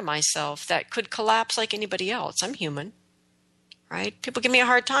part of myself that could collapse like anybody else. I'm human. Right? People give me a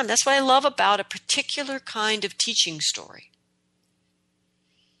hard time. That's what I love about a particular kind of teaching story,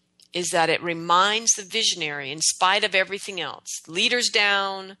 is that it reminds the visionary, in spite of everything else, leaders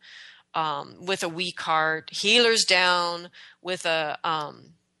down with a weak heart, healers down with a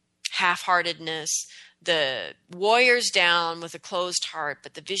half-heartedness, the warriors down with a closed heart,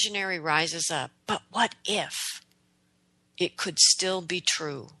 but the visionary rises up. But what if it could still be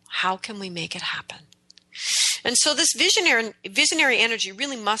true? How can we make it happen? And so this visionary energy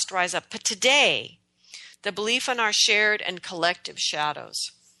really must rise up. But today, the belief in our shared and collective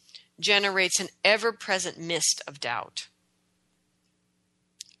shadows generates an ever-present mist of doubt.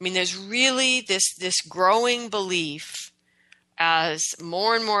 I mean, there's really this growing belief as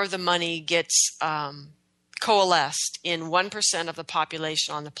more and more of the money gets coalesced in 1% of the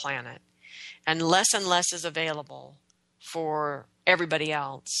population on the planet, and less is available for everybody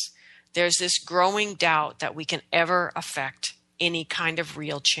else. There's this growing doubt that we can ever affect any kind of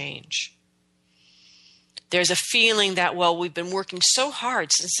real change. There's a feeling that, well, we've been working so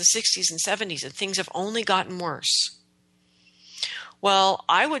hard since the 60s and 70s and things have only gotten worse. Well,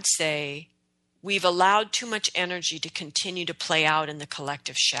 I would say we've allowed too much energy to continue to play out in the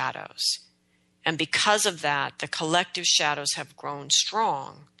collective shadows. And because of that, the collective shadows have grown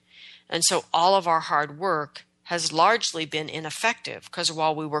strong. And so all of our hard work has largely been ineffective, because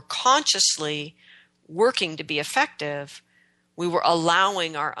while we were consciously working to be effective, we were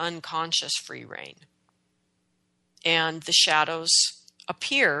allowing our unconscious free rein. And the shadows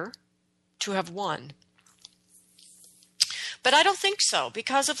appear to have won. But I don't think so,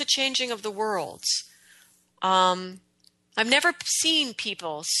 because of the changing of the worlds. I've never seen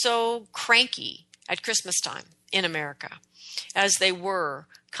people so cranky at Christmas time in America as they were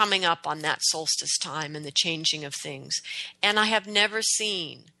coming up on that solstice time and the changing of things. And I have never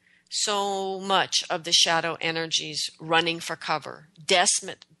seen so much of the shadow energies running for cover,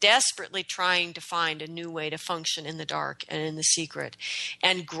 desperately trying to find a new way to function in the dark and in the secret,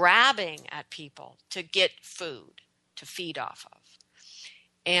 and grabbing at people to get food to feed off of.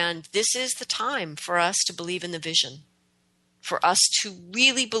 And this is the time for us to believe in the vision, for us to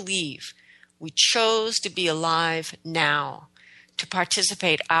really believe we chose to be alive now, to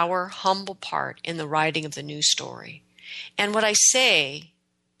participate our humble part in the writing of the new story. And what I say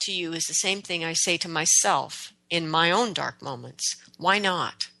to you is the same thing I say to myself in my own dark moments. Why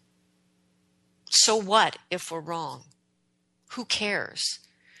not? So what if we're wrong? Who cares?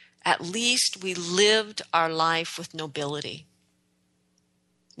 At least we lived our life with nobility.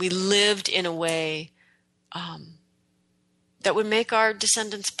 We lived in a way that would make our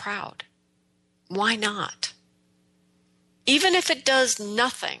descendants proud. Why not? Even if it does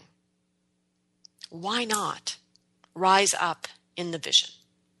nothing, why not rise up in the vision?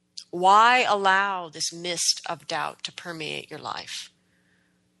 Why allow this mist of doubt to permeate your life?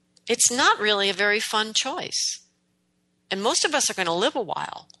 It's not really a very fun choice. And most of us are going to live a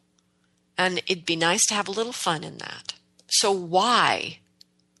while. And it'd be nice to have a little fun in that. So why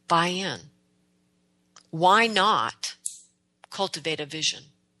buy in? Why not cultivate a vision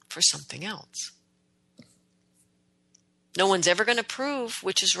for something else? No one's ever going to prove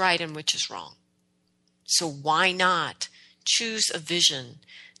which is right and which is wrong. So why not choose a vision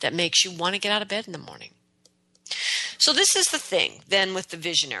that makes you want to get out of bed in the morning? So this is the thing then with the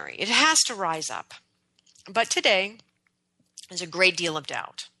visionary. It has to rise up. But today, there's a great deal of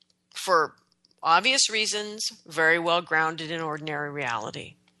doubt for obvious reasons, very well grounded in ordinary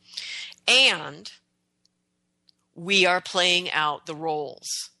reality. And we are playing out the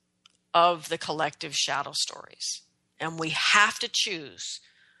roles of the collective shadow stories. And we have to choose,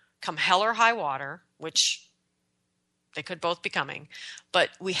 come hell or high water, which they could both be coming, but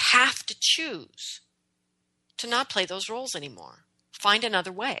we have to choose to not play those roles anymore. Find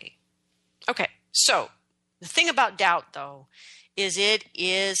another way. Okay, so the thing about doubt, though, is it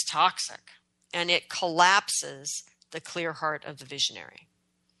is toxic and it collapses the clear heart of the visionary.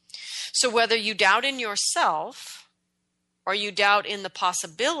 So whether you doubt in yourself or you doubt in the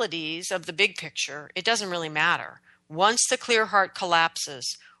possibilities of the big picture, it doesn't really matter. Once the clear heart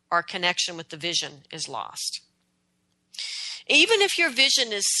collapses, our connection with the vision is lost. Even if your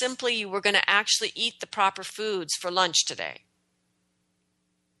vision is simply you were going to actually eat the proper foods for lunch today,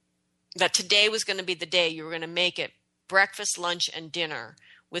 that today was going to be the day you were going to make it breakfast, lunch, and dinner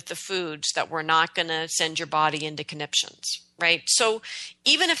with the foods that were not going to send your body into conniptions, right? So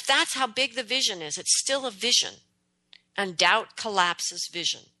even if that's how big the vision is, it's still a vision, and doubt collapses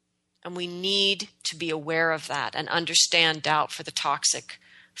vision. And we need to be aware of that and understand doubt for the toxic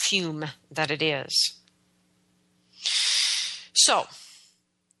fume that it is. So,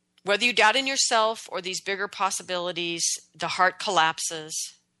 whether you doubt in yourself or these bigger possibilities, the heart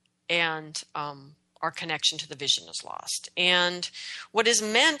collapses and our connection to the vision is lost. And what is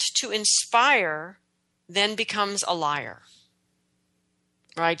meant to inspire then becomes a liar,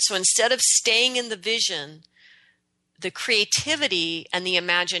 right? So instead of staying in the vision, the creativity and the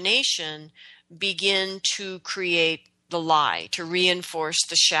imagination begin to create the lie, to reinforce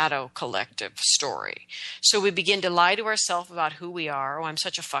the shadow collective story. So we begin to lie to ourselves about who we are. Oh, I'm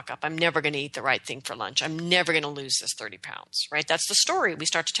such a fuck up. I'm never going to eat the right thing for lunch. I'm never going to lose this 30 pounds, right? That's the story we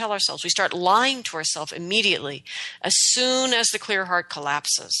start to tell ourselves. We start lying to ourselves immediately. As soon as the clear heart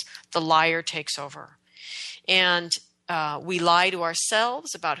collapses, the liar takes over. And we lie to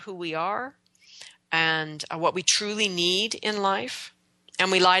ourselves about who we are and what we truly need in life. And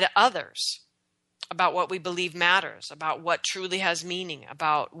we lie to others about what we believe matters, about what truly has meaning,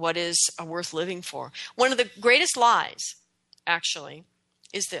 about what is worth living for. One of the greatest lies, actually,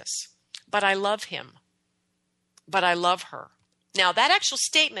 is this: but I love him, but I love her. Now, that actual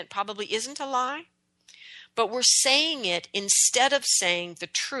statement probably isn't a lie, but we're saying it instead of saying the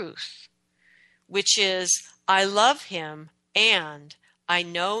truth, which is, I love him and I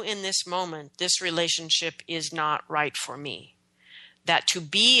know in this moment this relationship is not right for me. That to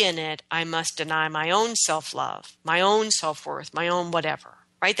be in it, I must deny my own self-love, my own self-worth, my own whatever,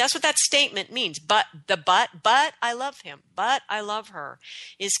 right? That's what that statement means. But I love him, but I love her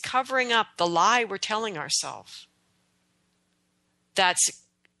is covering up the lie we're telling ourselves. That's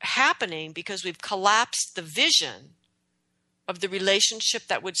happening because we've collapsed the vision of the relationship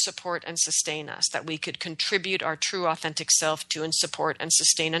that would support and sustain us, that we could contribute our true authentic self to and support and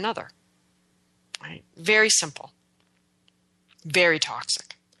sustain another. Right? Very simple. Very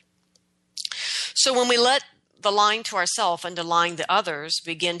toxic. So when we let the lying to ourselves and the lying to others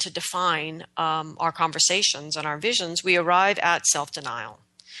begin to define our conversations and our visions, we arrive at self-denial,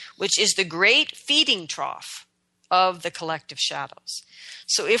 which is the great feeding trough of the collective shadows.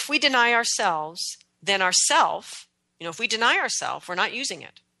 So if we deny ourselves, then our self, if we deny ourselves, we're not using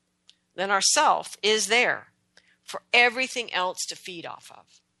it. Then our self is there, for everything else to feed off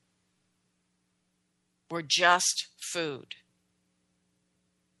of. We're just food.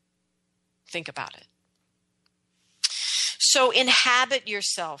 Think about it. So inhabit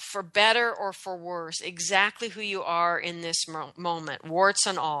yourself, for better or for worse, exactly who you are in this moment, warts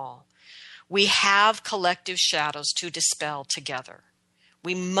and all. We have collective shadows to dispel together.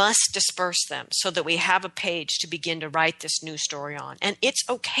 We must disperse them so that we have a page to begin to write this new story on. And it's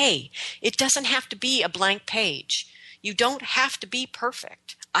okay. It doesn't have to be a blank page. You don't have to be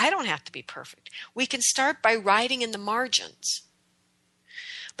perfect. I don't have to be perfect. We can start by writing in the margins.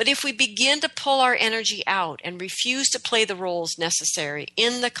 But if we begin to pull our energy out and refuse to play the roles necessary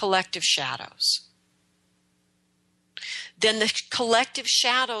in the collective shadows, then the collective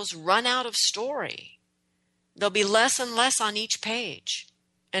shadows run out of story. There'll be less and less on each page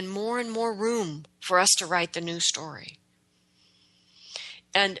and more room for us to write the new story.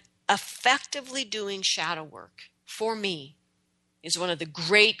 And effectively doing shadow work, for me, is one of the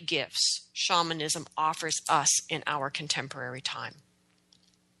great gifts shamanism offers us in our contemporary time.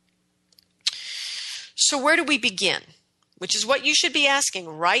 So where do we begin? Which is what you should be asking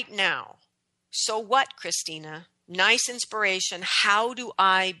right now. So what, Christina? Nice inspiration. How do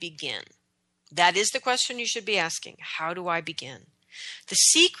I begin? That is the question you should be asking. How do I begin? The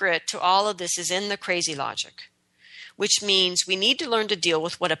secret to all of this is in the crazy logic, which means we need to learn to deal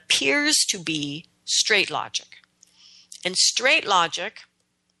with what appears to be straight logic. And straight logic,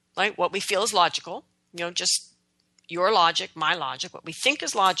 like what we feel is logical, just your logic, my logic, what we think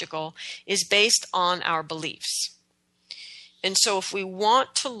is logical, is based on our beliefs. And so if we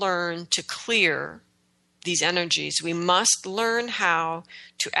want to learn to clear these energies, we must learn how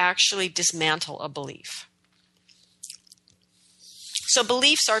to actually dismantle a belief. So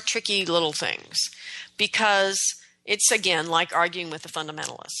beliefs are tricky little things because it's, again, like arguing with a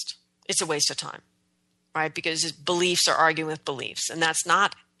fundamentalist. It's a waste of time, right? Because beliefs are arguing with beliefs, and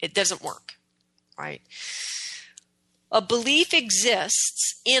it doesn't work, right? A belief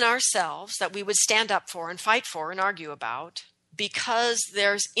exists in ourselves that we would stand up for and fight for and argue about because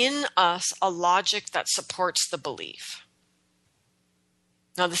there's in us a logic that supports the belief.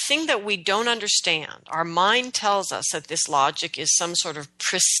 Now, the thing that we don't understand, our mind tells us that this logic is some sort of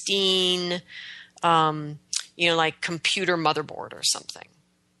pristine, like computer motherboard or something.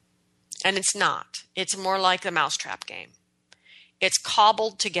 And it's not. It's more like the mousetrap game. It's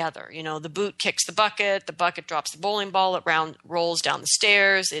cobbled together. The boot kicks the bucket drops the bowling ball, it rolls down the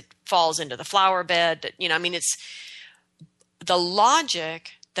stairs, it falls into the flower bed. It's the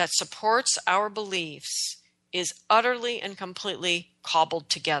logic that supports our beliefs is utterly and completely cobbled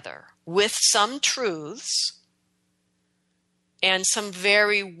together with some truths and some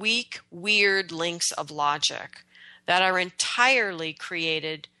very weak, weird links of logic that are entirely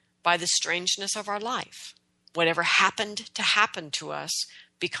created by the strangeness of our life. Whatever happened to happen to us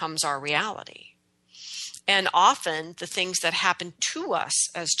becomes our reality. And often the things that happen to us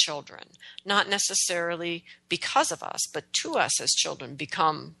as children, not necessarily because of us, but to us as children,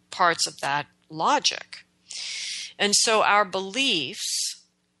 become parts of that logic. And so our beliefs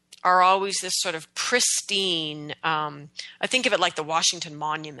are always this sort of pristine, I think of it like the Washington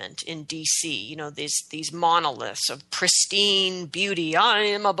Monument in D.C., these monoliths of pristine beauty. I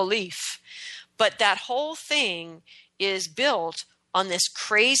am a belief. But that whole thing is built on this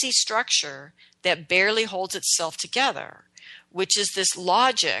crazy structure that barely holds itself together, which is this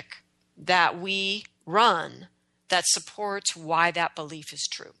logic that we run that supports why that belief is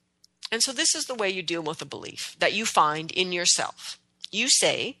true. And so this is the way you deal with a belief that you find in yourself. You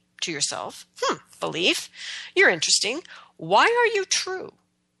say to yourself, belief, you're interesting. Why are you true?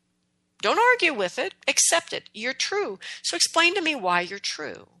 Don't argue with it. Accept it. You're true. So explain to me why you're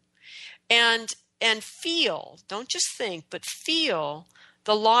true. And feel, don't just think, but feel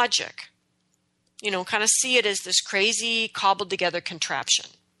the logic. Kind of see it as this crazy cobbled together contraption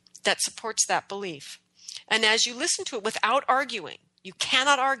that supports that belief. And as you listen to it without arguing, you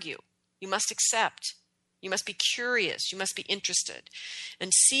cannot argue. You must accept. You must be curious. You must be interested.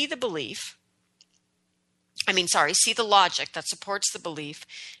 And see the logic that supports the belief.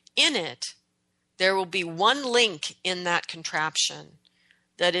 In it, there will be one link in that contraption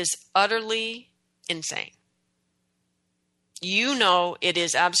that is utterly insane. It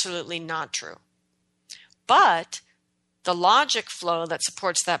is absolutely not true. But the logic flow that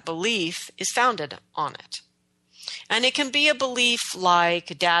supports that belief is founded on it. And it can be a belief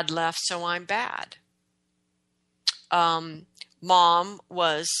like, Dad left, so I'm bad. Mom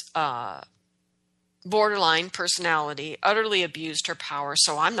was borderline personality, utterly abused her power,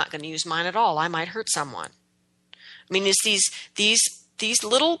 so I'm not going to use mine at all. I might hurt someone. It's these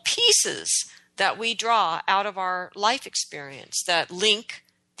little pieces that we draw out of our life experience that link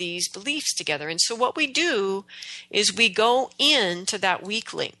these beliefs together. And so what we do is we go into that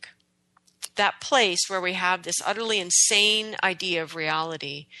weak link, that place where we have this utterly insane idea of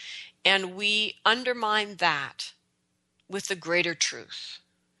reality, and we undermine that with the greater truth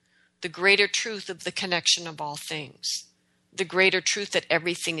of the connection of all things, the greater truth that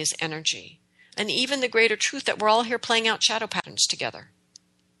everything is energy, and even the greater truth that we're all here playing out shadow patterns together,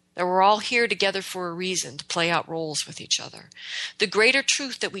 that we're all here together for a reason, to play out roles with each other, the greater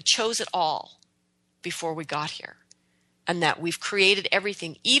truth that we chose it all before we got here, and that we've created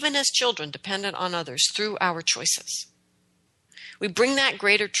everything, even as children, dependent on others through our choices. We bring that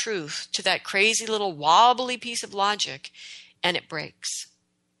greater truth to that crazy little wobbly piece of logic, and it breaks.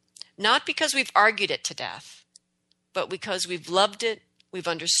 Not because we've argued it to death, but because we've loved it, we've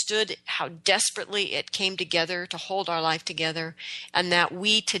understood how desperately it came together to hold our life together, and that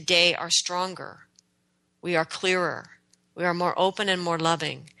we today are stronger. We are clearer. We are more open and more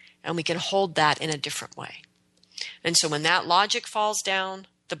loving, and we can hold that in a different way. And so when that logic falls down,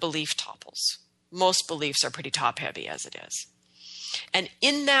 the belief topples. Most beliefs are pretty top-heavy as it is. And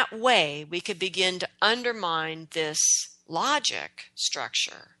in that way, we could begin to undermine this logic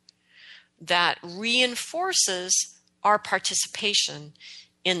structure that reinforces our participation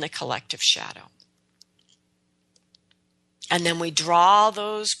in the collective shadow. And then we draw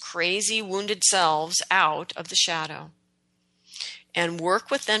those crazy wounded selves out of the shadow and work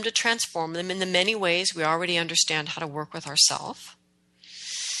with them to transform them in the many ways we already understand how to work with ourselves,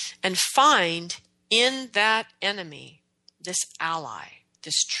 and find in that enemy this ally,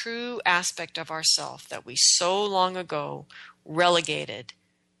 this true aspect of ourself that we so long ago relegated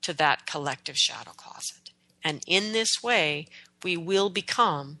to that collective shadow closet. And in this way, we will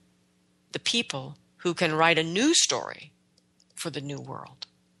become the people who can write a new story for the new world.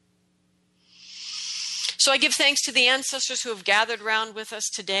 So I give thanks to the ancestors who have gathered around with us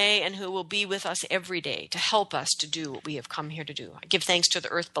today and who will be with us every day to help us to do what we have come here to do. I give thanks to the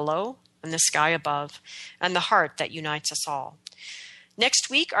earth below and the sky above and the heart that unites us all. Next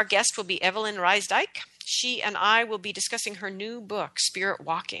week, our guest will be Evelyn Riesdyk. She and I will be discussing her new book, Spirit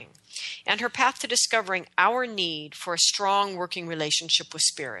Walking, and her path to discovering our need for a strong working relationship with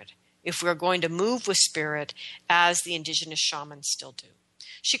spirit, if we're going to move with spirit as the indigenous shamans still do.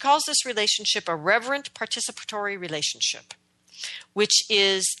 She calls this relationship a reverent participatory relationship, which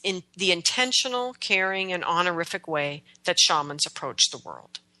is in the intentional, caring, and honorific way that shamans approach the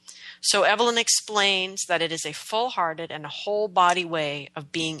world. So Evelyn explains that it is a full-hearted and a whole-body way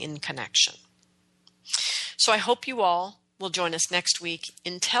of being in connection. So I hope you all will join us next week.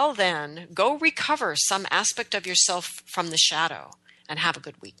 Until then, go recover some aspect of yourself from the shadow and have a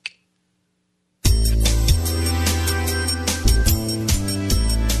good week.